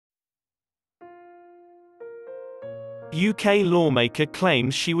UK lawmaker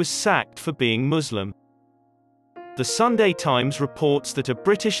claims she was sacked for being Muslim. The Sunday Times reports that a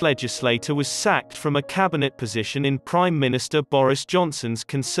British legislator was sacked from a cabinet position in Prime Minister Boris Johnson's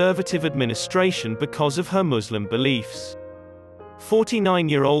Conservative administration because of her Muslim beliefs.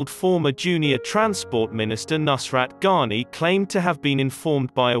 49-year-old former Junior Transport Minister Nusrat Ghani claimed to have been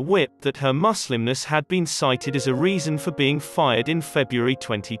informed by a whip that her Muslimness had been cited as a reason for being fired in February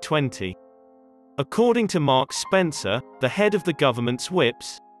 2020. According to Mark Spencer, the head of the government's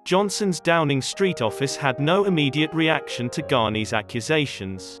whips, Johnson's Downing Street office had no immediate reaction to Ghani's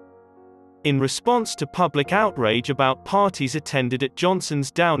accusations. In response to public outrage about parties attended at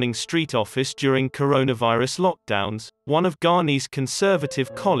Johnson's Downing Street office during coronavirus lockdowns, one of Ghani's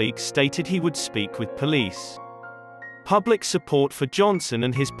Conservative colleagues stated he would speak with police. Public support for Johnson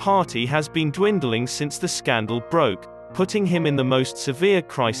and his party has been dwindling since the scandal broke, putting him in the most severe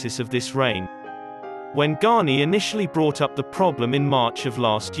crisis of this reign. When Ghani initially brought up the problem in March of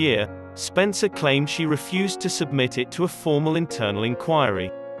last year, Spencer claimed she refused to submit it to a formal internal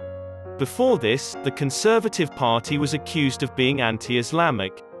inquiry. Before this, the Conservative Party was accused of being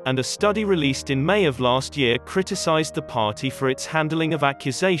anti-Islamic, and a study released in May of last year criticized the party for its handling of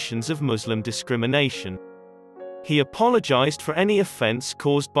accusations of Muslim discrimination. He apologized for any offense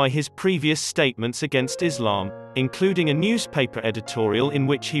caused by his previous statements against Islam, including a newspaper editorial in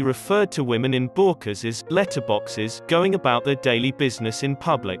which he referred to women in burqas as letterboxes going about their daily business in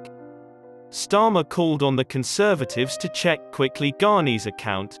public. Starmer called on the Conservatives to check quickly Ghani's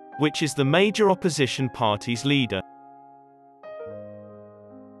account, which is the major opposition party's leader.